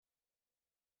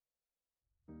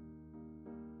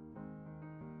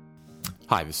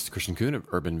Hi, this is Christian Kuhn of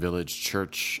Urban Village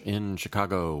Church in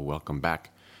Chicago. Welcome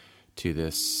back to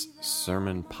this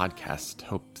sermon podcast.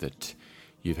 Hope that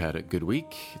you've had a good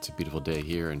week. It's a beautiful day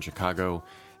here in Chicago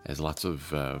as lots of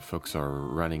folks are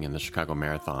running in the Chicago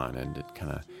Marathon, and it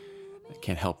kind of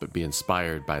can't help but be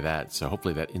inspired by that. So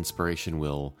hopefully that inspiration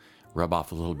will rub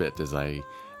off a little bit as I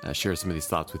share some of these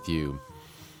thoughts with you.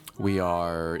 We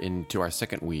are into our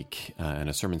second week in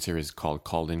a sermon series called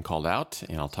Called In, Called Out,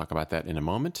 and I'll talk about that in a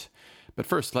moment. But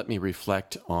first, let me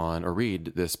reflect on or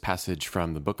read this passage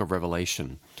from the book of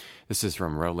Revelation. This is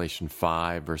from Revelation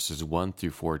 5, verses 1 through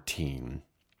 14.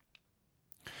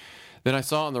 Then I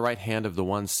saw on the right hand of the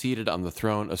one seated on the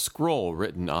throne a scroll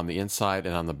written on the inside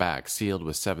and on the back, sealed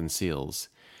with 7 seals.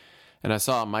 And I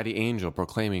saw a mighty angel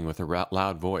proclaiming with a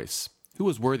loud voice, "Who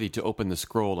is worthy to open the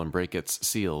scroll and break its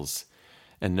seals?"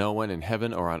 And no one in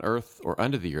heaven or on earth or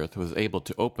under the earth was able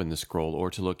to open the scroll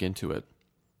or to look into it.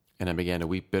 And I began to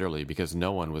weep bitterly, because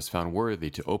no one was found worthy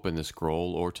to open the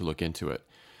scroll or to look into it.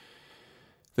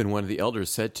 Then one of the elders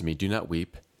said to me, "Do not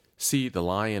weep. See, the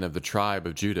Lion of the tribe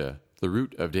of Judah, the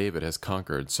Root of David, has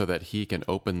conquered, so that he can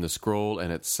open the scroll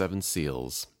and its 7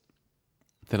 seals."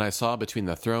 Then I saw between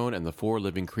the throne and the 4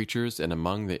 living creatures and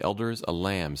among the elders a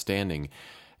lamb standing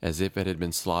as if it had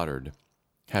been slaughtered,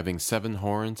 having 7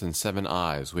 horns and 7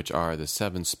 eyes, which are the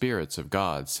 7 spirits of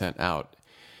God sent out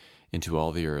into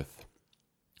all the earth.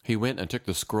 He went and took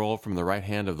the scroll from the right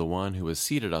hand of the one who was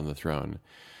seated on the throne.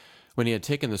 When he had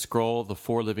taken the scroll, the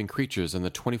 4 living creatures and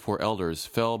the 24 elders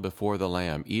fell before the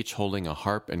Lamb, each holding a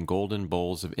harp and golden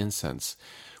bowls of incense,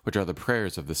 which are the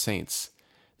prayers of the saints.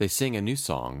 They sing a new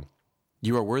song.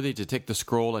 "You are worthy to take the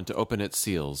scroll and to open its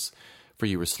seals, for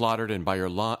you were slaughtered, and by your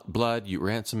blood you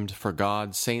ransomed for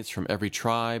God saints from every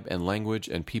tribe and language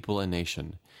and people and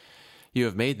nation. You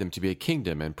have made them to be a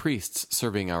kingdom and priests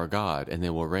serving our God, and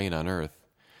they will reign on earth."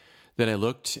 Then I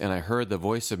looked, and I heard the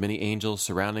voice of many angels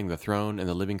surrounding the throne and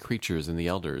the living creatures and the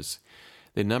elders.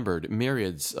 They numbered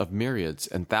myriads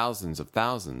and thousands of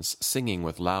thousands, singing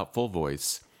with loud, full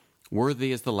voice,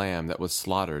 "Worthy is the Lamb that was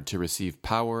slaughtered to receive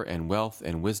power and wealth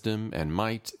and wisdom and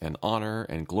might and honor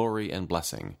and glory and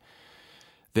blessing."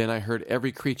 Then I heard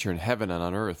every creature in heaven and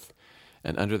on earth,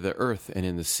 and under the earth and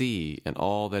in the sea, and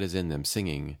all that is in them,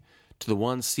 singing, "To the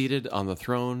one seated on the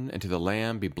throne and to the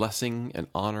Lamb be blessing and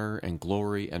honor and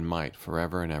glory and might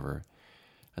forever and ever."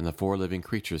 And the 4 living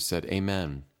creatures said,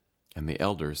 "Amen." And the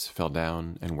elders fell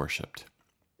down and worshipped.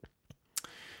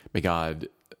 May God's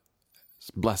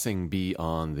blessing be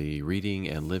on the reading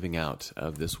and living out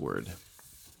of this word.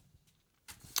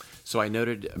 So I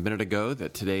noted a minute ago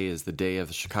that today is the day of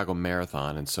the Chicago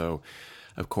Marathon, and so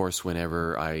of course,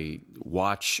 whenever I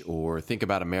watch or think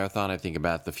about a marathon, I think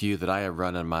about the few that I have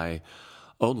run in my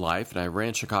own life. And I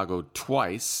ran Chicago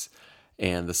twice.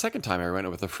 And the second time I ran it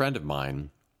with a friend of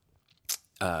mine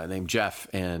named Jeff.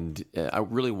 And I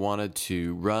really wanted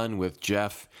to run with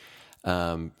Jeff.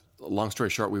 Long story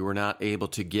short, we were not able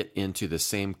to get into the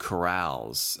same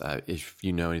corrals. If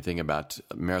you know anything about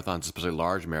marathons, especially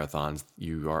large marathons,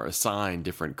 you are assigned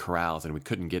different corrals, and we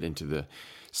couldn't get into the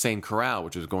same corral,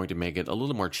 which was going to make it a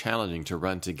little more challenging to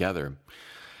run together.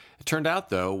 It turned out,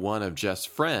 though, one of Jeff's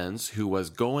friends who was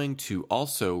going to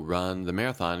also run the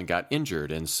marathon got injured,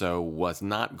 and so was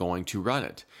not going to run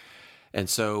it. And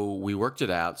so we worked it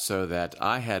out so that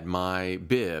I had my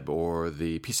bib, or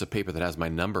the piece of paper that has my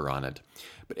number on it.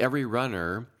 But every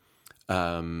runner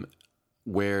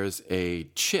wears a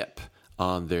chip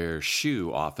on their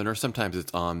shoe often, or sometimes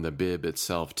it's on the bib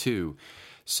itself too,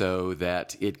 so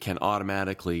that it can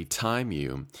automatically time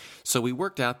you. So we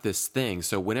worked out this thing.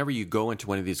 So whenever you go into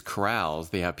one of these corrals,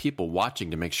 they have people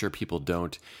watching to make sure people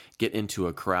don't get into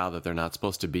a corral that they're not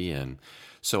supposed to be in.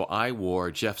 So I wore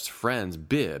Jeff's friend's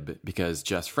bib because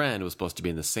Jeff's friend was supposed to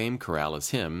be in the same corral as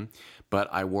him, but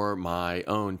I wore my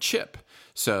own chip.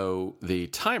 So the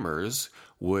timers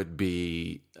would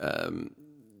be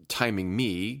timing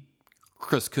me,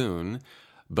 Chris Kuhn,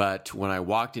 but when I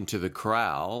walked into the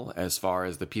corral, as far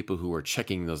as the people who were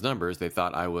checking those numbers, they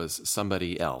thought I was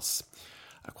somebody else.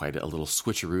 Quite a little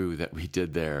switcheroo that we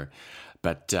did there.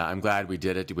 But I'm glad we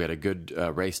did it. We had a good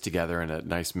race together and a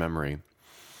nice memory.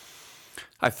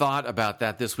 I thought about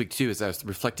that this week, too, as I was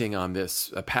reflecting on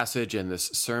this passage and this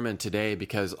sermon today,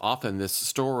 because often this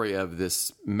story of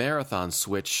this marathon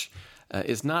switch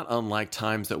is not unlike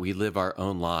times that we live our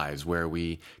own lives, where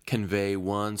we convey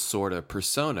one sort of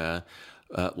persona,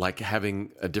 like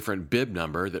having a different bib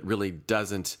number that really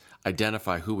doesn't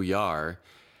identify who we are,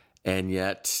 and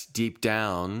yet deep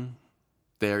down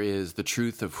there is the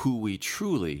truth of who we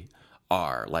truly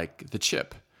are, like the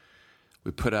chip.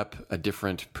 We put up a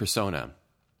different persona,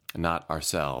 not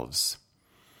ourselves.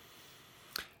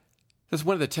 That's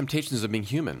one of the temptations of being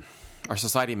human. Our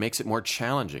society makes it more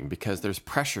challenging because there's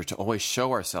pressure to always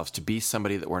show ourselves to be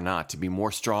somebody that we're not, to be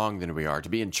more strong than we are, to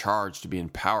be in charge, to be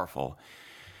powerful.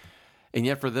 And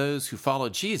yet for those who follow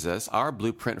Jesus, our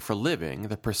blueprint for living,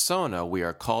 the persona we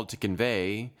are called to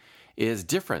convey, is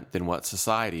different than what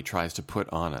society tries to put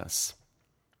on us.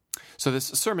 So this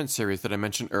sermon series that I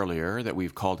mentioned earlier that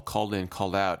we've called Called In,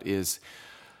 Called Out is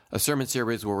a sermon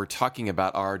series where we're talking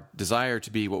about our desire to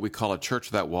be what we call a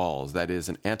church without walls, that is,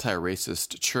 an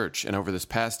anti-racist church. And over this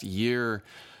past year,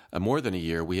 more than a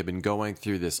year, we have been going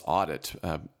through this audit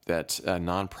that a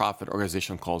nonprofit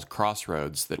organization called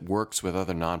Crossroads that works with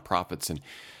other nonprofits and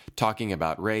talking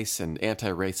about race and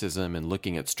anti-racism and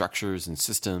looking at structures and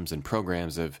systems and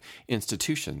programs of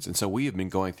institutions. And so we have been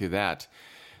going through that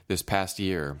this past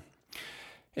year.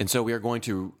 And so we are going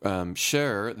to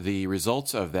share the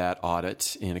results of that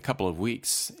audit in a couple of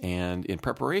weeks. And in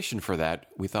preparation for that,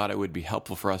 we thought it would be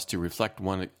helpful for us to reflect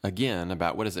again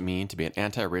about what does it mean to be an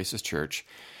anti-racist church.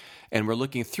 And we're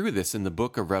looking through this in the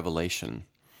book of Revelation.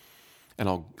 And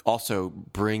I'll also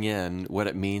bring in what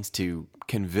it means to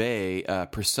convey a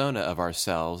persona of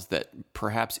ourselves that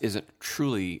perhaps isn't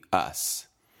truly us.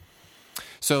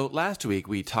 So last week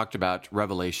we talked about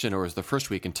Revelation, or it was the first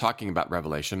week in talking about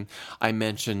Revelation. I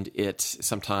mentioned it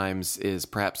sometimes is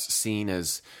perhaps seen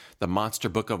as the monster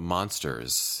book of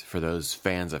monsters. For those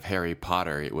fans of Harry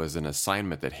Potter, it was an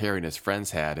assignment that Harry and his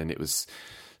friends had, and it was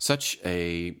such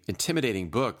a intimidating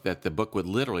book that the book would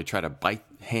literally try to bite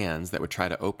hands that would try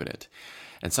to open it.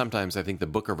 And sometimes I think the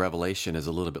book of Revelation is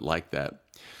a little bit like that.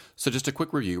 So just a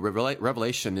quick review.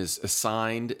 Revelation is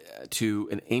assigned to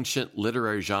an ancient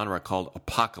literary genre called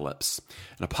apocalypse.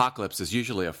 An apocalypse is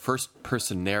usually a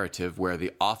first-person narrative where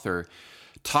the author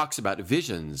talks about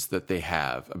visions that they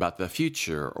have about the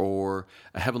future or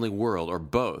a heavenly world or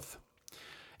both.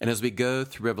 And as we go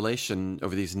through Revelation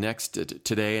over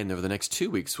today and over the next 2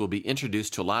 weeks, we'll be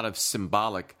introduced to a lot of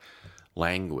symbolic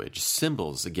language,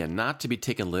 symbols, again, not to be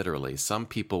taken literally. Some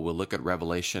people will look at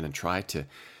Revelation and try to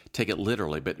take it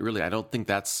literally, but really I don't think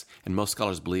that's, and most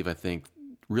scholars believe, I think,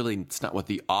 really it's not what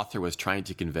the author was trying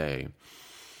to convey.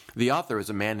 The author is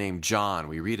a man named John.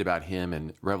 We read about him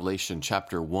in Revelation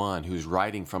chapter 1, who's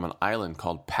writing from an island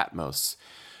called Patmos,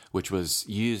 which was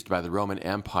used by the Roman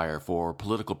Empire for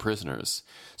political prisoners.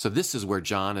 So this is where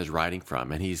John is writing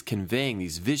from, and he's conveying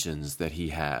these visions that he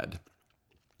had.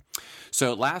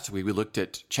 So last week we looked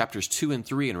at chapters 2 and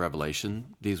 3 in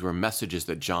Revelation. These were messages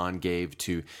that John gave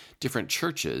to different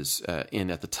churches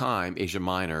in, at the time, Asia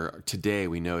Minor. Today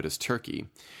we know it as Turkey.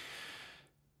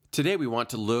 Today we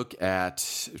want to look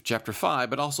at chapter 5,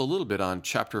 but also a little bit on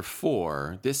chapter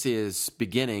 4. This is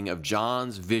beginning of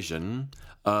John's vision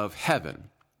of heaven.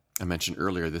 I mentioned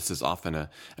earlier this is often an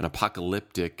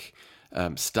apocalyptic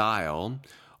style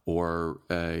or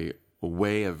a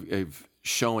way of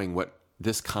showing what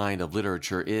this kind of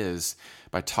literature is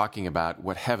by talking about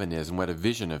what heaven is and what a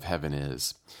vision of heaven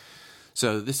is.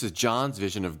 So this is John's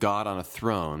vision of God on a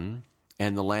throne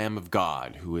and the Lamb of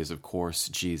God, who is, of course,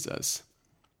 Jesus.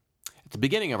 At the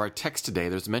beginning of our text today,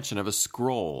 there's mention of a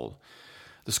scroll.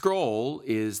 The scroll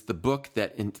is the book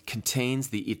that contains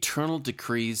the eternal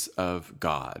decrees of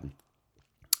God.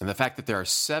 And the fact that there are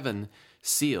 7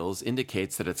 seals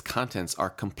indicates that its contents are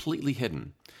completely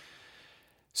hidden,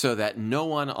 so that no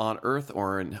one on earth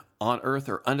or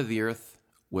under the earth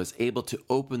was able to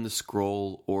open the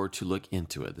scroll or to look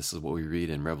into it. This is what we read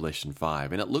in Revelation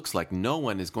 5. And it looks like no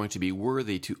one is going to be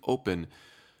worthy to open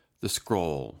the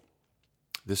scroll.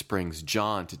 This brings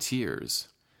John to tears.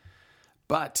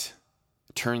 But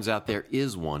it turns out there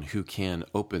is one who can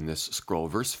open this scroll.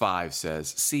 Verse 5 says,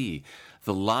 "See,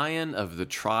 the Lion of the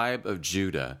tribe of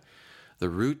Judah, the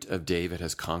root of David,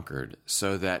 has conquered,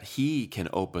 so that he can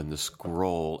open the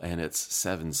scroll and its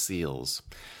 7 seals."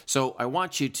 So I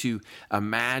want you to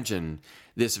imagine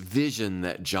this vision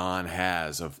that John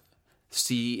has of,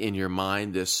 see in your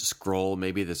mind this scroll.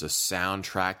 Maybe there's a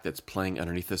soundtrack that's playing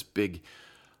underneath this big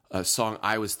song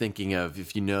I was thinking of,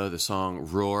 if you know the song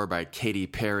Roar by Katy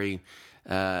Perry.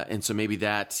 And so maybe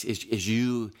that, as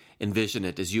you envision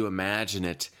it, as you imagine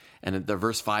it, and the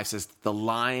verse 5 says, "The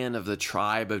Lion of the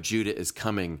tribe of Judah is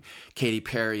coming." Katy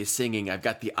Perry is singing, "I've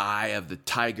got the eye of the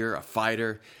tiger, a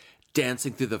fighter,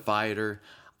 dancing through the fighter.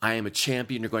 I am a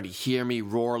champion. You're going to hear me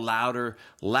roar louder,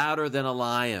 louder than a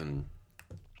lion."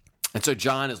 And so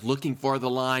John is looking for the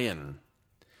lion,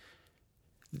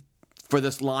 for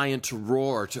this lion to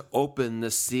roar, to open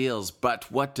the seals.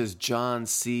 But what does John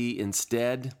see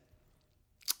instead?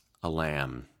 A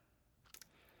lamb.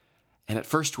 And at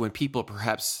first, when people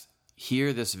perhaps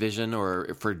hear this vision,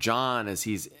 or for John as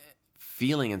he's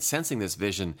feeling and sensing this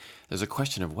vision, there's a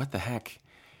question of what the heck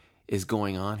is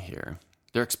going on here.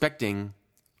 They're expecting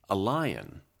a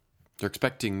lion. They're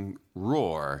expecting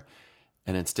roar,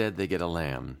 and instead they get a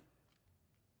lamb.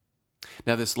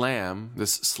 Now this lamb,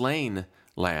 this slain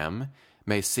lamb,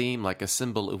 may seem like a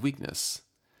symbol of weakness,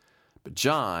 but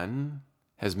John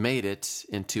has made it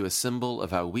into a symbol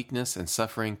of how weakness and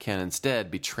suffering can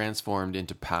instead be transformed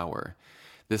into power.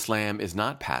 This lamb is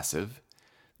not passive.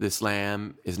 This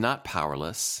lamb is not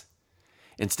powerless.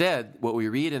 Instead, what we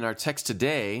read in our text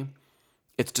today,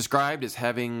 it's described as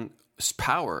having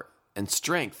power and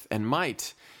strength and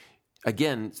might.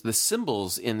 Again, the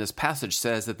symbols in this passage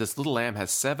says that this little lamb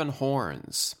has 7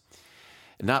 horns.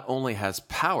 It not only has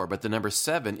power, but the number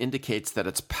 7 indicates that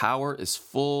its power is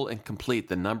full and complete.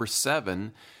 The number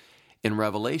 7 in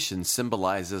Revelation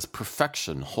symbolizes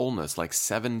perfection, wholeness, like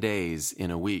 7 days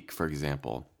in a week, for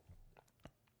example.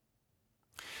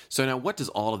 So now what does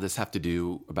all of this have to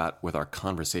do with our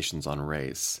conversations on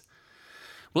race?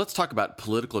 Well, let's talk about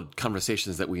political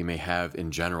conversations that we may have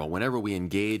in general. Whenever we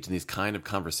engage in these kind of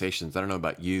conversations, I don't know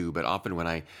about you, but often when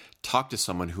I talk to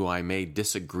someone who I may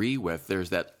disagree with, there's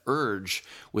that urge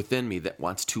within me that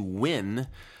wants to win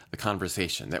the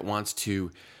conversation, that wants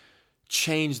to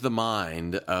change the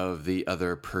mind of the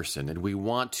other person. And we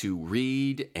want to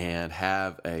read and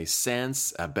have a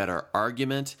sense, a better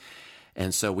argument.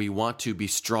 And so we want to be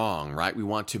strong, right? We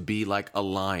want to be like a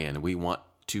lion. We want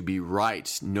to be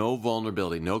right, no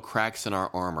vulnerability, no cracks in our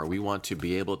armor. We want to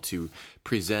be able to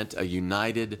present a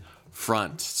united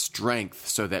front, strength,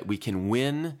 so that we can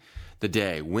win the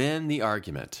day, win the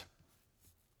argument.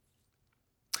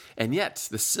 And yet,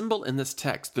 the symbol in this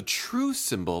text, the true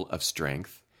symbol of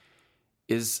strength,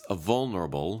 is a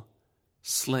vulnerable,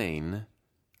 slain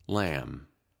lamb.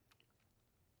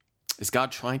 Is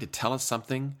God trying to tell us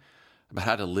something about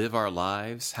how to live our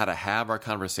lives, how to have our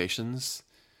conversations?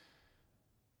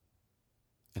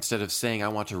 Instead of saying, I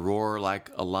want to roar like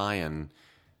a lion,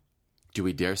 do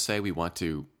we dare say we want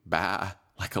to baa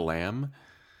like a lamb?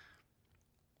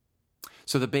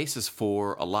 So the basis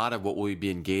for a lot of what we'll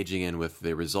be engaging in with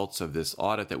the results of this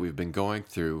audit that we've been going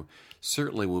through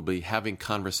certainly will be having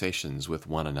conversations with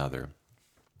one another.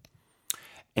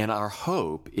 And our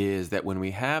hope is that when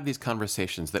we have these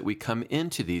conversations, that we come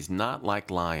into these not like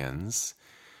lions,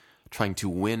 trying to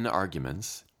win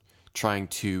arguments, trying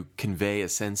to convey a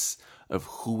sense of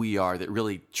who we are that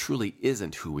really truly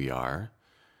isn't who we are,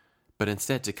 but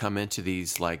instead to come into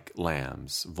these like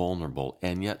lambs, vulnerable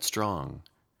and yet strong.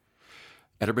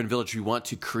 At Urban Village, we want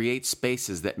to create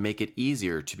spaces that make it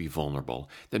easier to be vulnerable,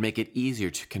 that make it easier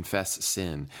to confess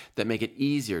sin, that make it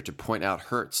easier to point out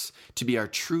hurts, to be our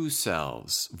true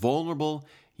selves, vulnerable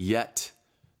yet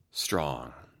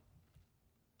strong,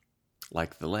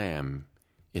 like the lamb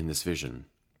in this vision.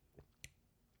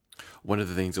 One of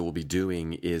the things that we'll be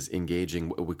doing is engaging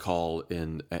what we call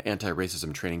in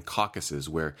anti-racism training caucuses,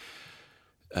 where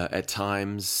at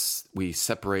times we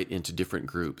separate into different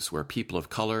groups, where people of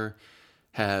color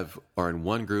are in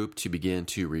one group to begin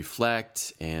to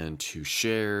reflect and to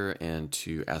share and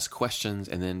to ask questions,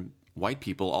 and then white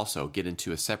people also get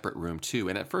into a separate room too.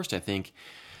 And at first I think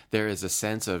there is a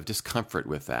sense of discomfort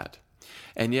with that.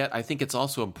 And yet I think it's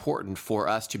also important for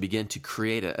us to begin to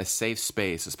create a safe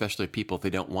space, especially people if they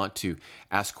don't want to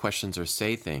ask questions or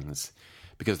say things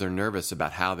because they're nervous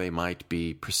about how they might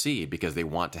be perceived, because they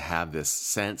want to have this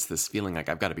sense, this feeling like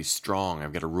I've got to be strong,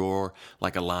 I've got to roar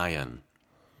like a lion.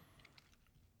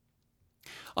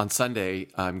 On Sunday,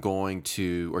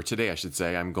 today I should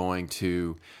say, I'm going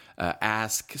to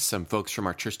ask some folks from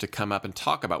our church to come up and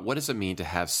talk about what does it mean to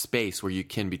have space where you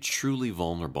can be truly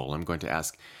vulnerable. I'm going to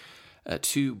ask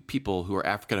 2 people who are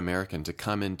African American to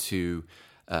come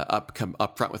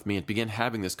up front with me and begin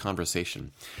having this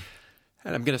conversation.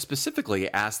 And I'm going to specifically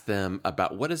ask them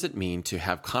about what does it mean to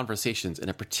have conversations in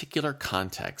a particular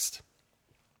context.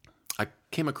 I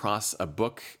came across a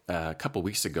book a couple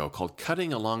weeks ago called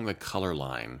Cutting Along the Color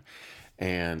Line.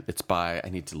 And it's I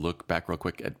need to look back real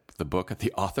quick at the book, at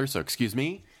the author, so excuse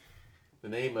me. The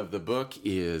name of the book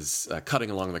is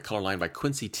Cutting Along the Color Line by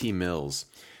Quincy T. Mills.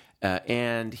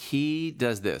 And he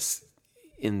does this.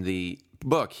 In the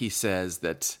book, he says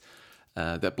that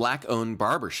Black-owned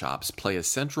barbershops play a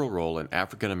central role in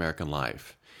African-American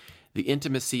life. The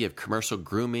intimacy of commercial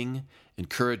grooming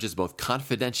encourages both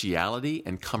confidentiality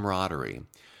and camaraderie,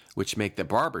 which make the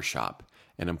barbershop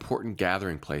an important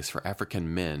gathering place for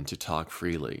African men to talk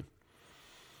freely.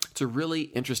 It's a really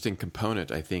interesting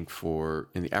component, I think,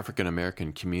 in the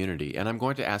African-American community. And I'm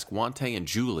going to ask Wante and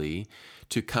Julie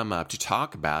to come up to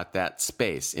talk about that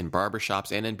space in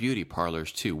barbershops and in beauty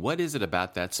parlors too. What is it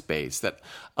about that space that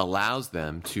allows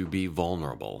them to be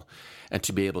vulnerable and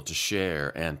to be able to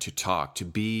share and to talk, to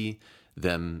be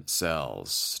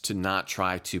themselves, to not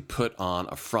try to put on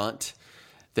a front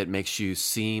that makes you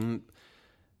seem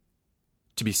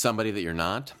to be somebody that you're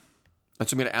not. And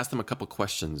so I'm going to ask them a couple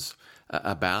questions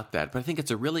about that. But I think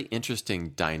it's a really interesting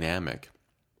dynamic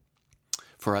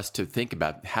for us to think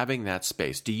about, having that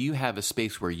space. Do you have a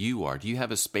space where you are? Do you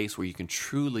have a space where you can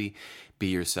truly be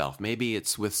yourself? Maybe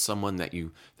it's with someone that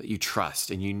you trust,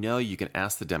 and you know you can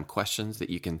ask the dumb questions, that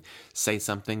you can say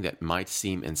something that might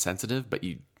seem insensitive, but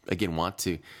you, again, want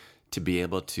to be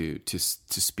able to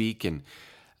speak and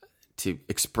to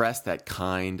express that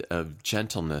kind of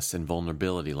gentleness and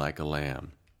vulnerability like a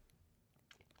lamb.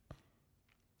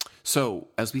 So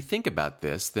as we think about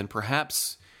this, then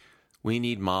perhaps we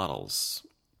need models.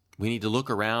 We need to look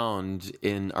around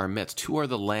in our midst. Who are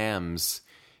the lambs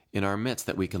in our midst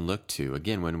that we can look to?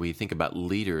 Again, when we think about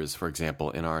leaders, for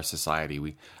example, in our society,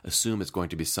 we assume it's going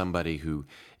to be somebody who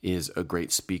is a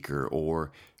great speaker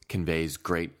or conveys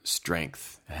great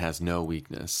strength and has no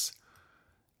weakness.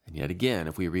 And yet again,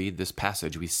 if we read this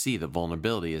passage, we see that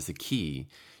vulnerability is the key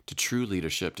to true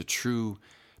leadership, to true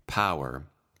power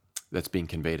that's being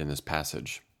conveyed in this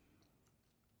passage.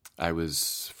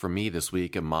 For me this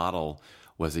week, a model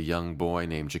was a young boy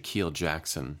named Jaquil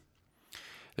Jackson.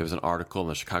 There was an article in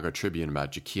the Chicago Tribune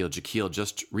about Jaquil. Jaquil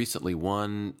just recently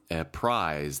won a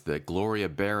prize, the Gloria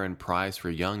Barron Prize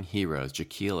for Young Heroes.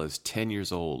 Jaquil is 10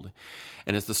 years old.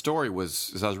 And as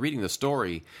I was reading the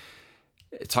story,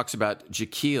 it talks about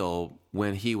Jaquil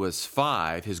when he was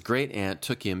 5. His great aunt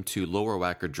took him to Lower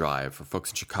Wacker Drive. For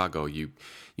folks in Chicago, you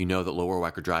know that Lower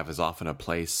Wacker Drive is often a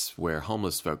place where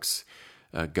homeless folks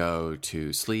go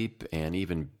to sleep and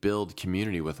even build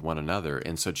community with one another.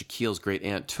 And so Jaquil's great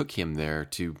aunt took him there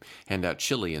to hand out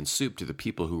chili and soup to the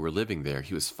people who were living there.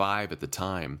 He was 5 at the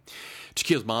time.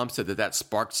 Jaquil's mom said that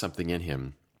sparked something in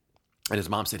him. And his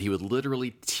mom said he would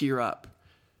literally tear up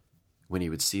when he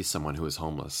would see someone who was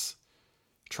homeless,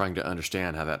 trying to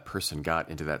understand how that person got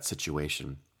into that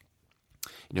situation.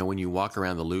 You know, when you walk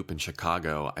around the Loop in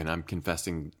Chicago, and I'm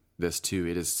confessing this too,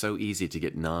 it is so easy to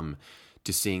get numb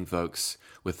to seeing folks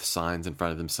with signs in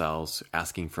front of themselves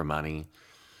asking for money.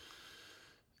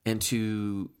 And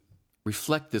to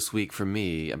reflect this week for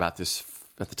me about this,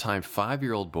 at the time,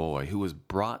 5-year-old boy who was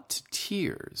brought to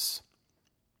tears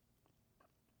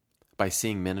by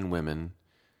seeing men and women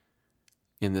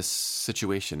in this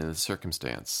situation, in this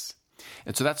circumstance.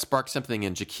 And so that sparked something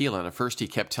in Jaquil. And at first he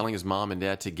kept telling his mom and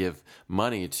dad to give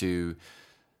money to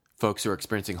folks who are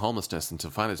experiencing homelessness,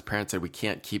 until finally his parents said, we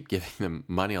can't keep giving them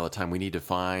money all the time. We need to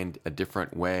find a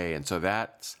different way. And so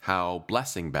that's how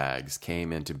Blessing Bags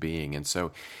came into being. And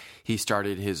so he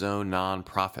started his own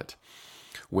nonprofit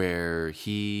where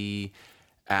he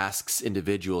asks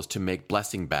individuals to make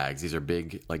blessing bags. These are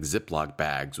big, like Ziploc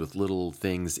bags with little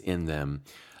things in them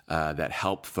that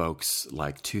help folks,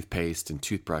 like toothpaste and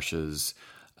toothbrushes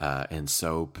and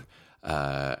soap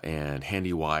and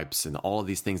handy wipes and all of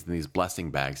these things in these blessing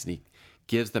bags. And he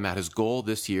gives them out. His goal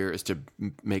this year is to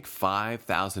make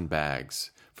 5,000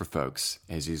 bags for folks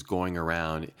as he's going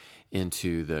around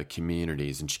into the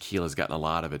communities. And Jaquil has gotten a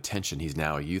lot of attention. He's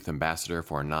now a youth ambassador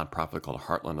for a nonprofit called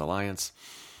Heartland Alliance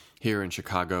here in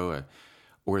Chicago, an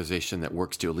organization that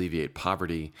works to alleviate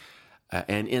poverty.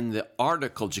 And in the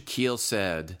article, Jaquil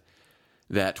said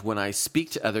that when I speak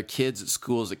to other kids at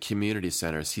schools, at community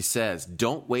centers, he says,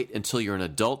 don't wait until you're an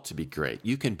adult to be great.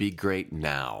 You can be great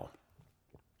now.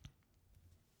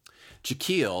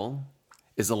 Jaquil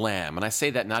is a lamb, and I say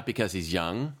that not because he's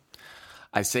young.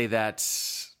 I say that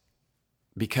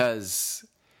because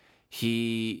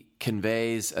he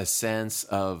conveys a sense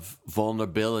of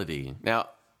vulnerability. Now,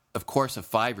 of course, a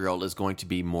 5-year-old is going to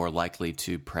be more likely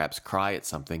to perhaps cry at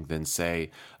something than,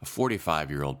 say, a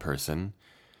 45-year-old person.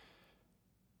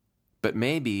 But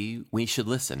maybe we should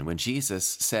listen. When Jesus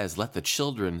says, let the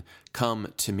children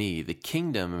come to me, the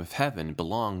kingdom of heaven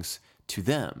belongs to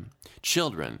them.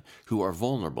 Children who are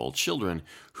vulnerable, children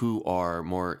who are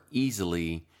more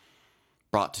easily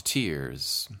brought to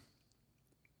tears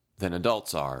than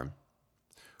adults are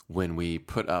when we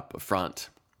put up a front,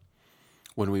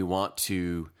 when we want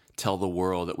to tell the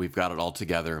world that we've got it all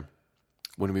together,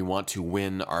 when we want to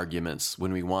win arguments,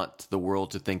 when we want the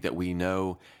world to think that we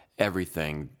know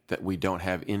everything, that we don't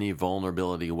have any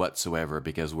vulnerability whatsoever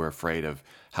because we're afraid of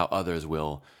how others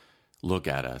will look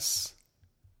at us.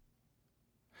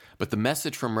 But the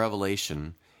message from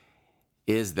Revelation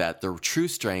is that the true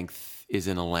strength is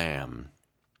in a lamb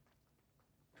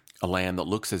that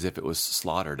looks as if it was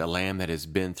slaughtered, a lamb that has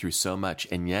been through so much,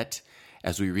 and yet,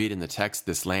 as we read in the text,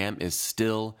 this lamb is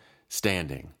still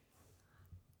standing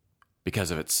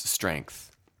because of its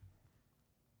strength.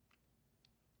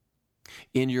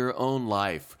 In your own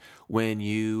life, when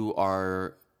you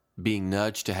are being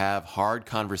nudged to have hard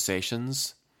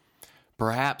conversations,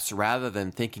 perhaps rather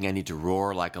than thinking I need to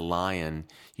roar like a lion,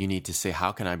 you need to say,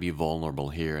 how can I be vulnerable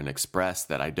here and express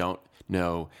that I don't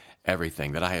know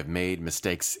everything, that I have made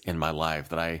mistakes in my life,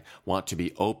 that I want to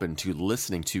be open to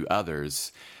listening to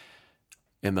others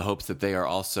in the hopes that they are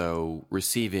also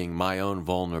receiving my own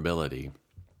vulnerability.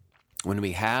 When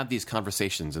we have these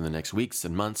conversations in the next weeks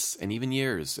and months and even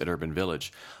years at Urban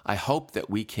Village, I hope that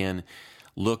we can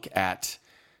look at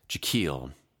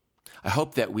Jekiel. I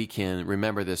hope that we can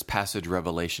remember this passage of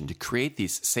Revelation to create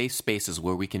these safe spaces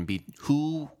where we can be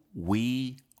who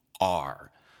we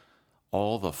are,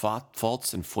 all the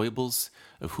faults and foibles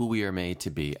of who we are made to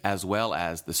be, as well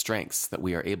as the strengths that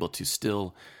we are able to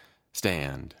still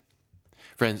stand.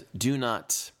 Friends, do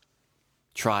not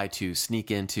try to sneak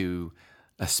into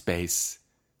a space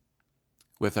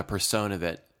with a persona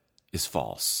that is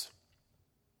false.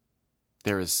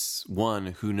 There is one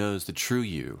who knows the true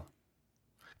you.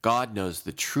 God knows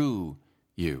the true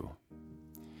you.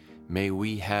 May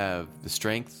we have the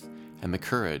strength and the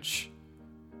courage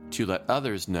to let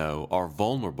others know our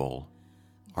vulnerable,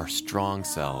 our strong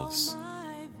selves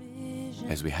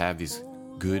as we have these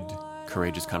good,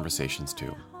 courageous conversations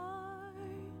too.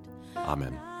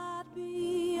 Amen.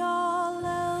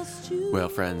 Well,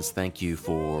 friends, thank you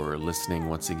for listening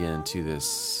once again to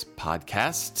this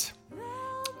podcast.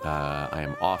 I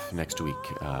am off next week.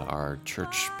 Our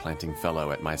church planting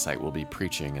fellow at my site will be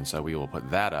preaching, and so we will put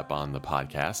that up on the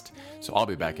podcast. So I'll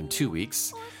be back in 2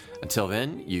 weeks. Until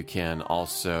then, you can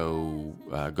also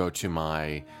go to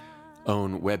my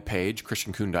own webpage,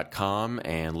 christiancoon.com,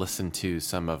 and listen to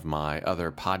some of my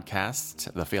other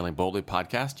podcasts, the Failing Boldly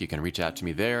podcast. You can reach out to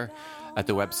me there at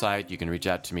the website. You can reach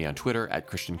out to me on Twitter at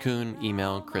Christian Coon,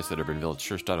 email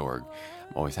chris@urbanvillagechurch.org.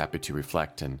 I'm always happy to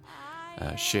reflect and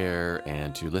share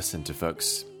and to listen to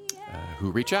folks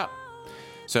who reach out.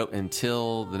 So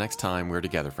until the next time we're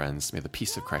together, friends, may the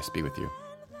peace of Christ be with you.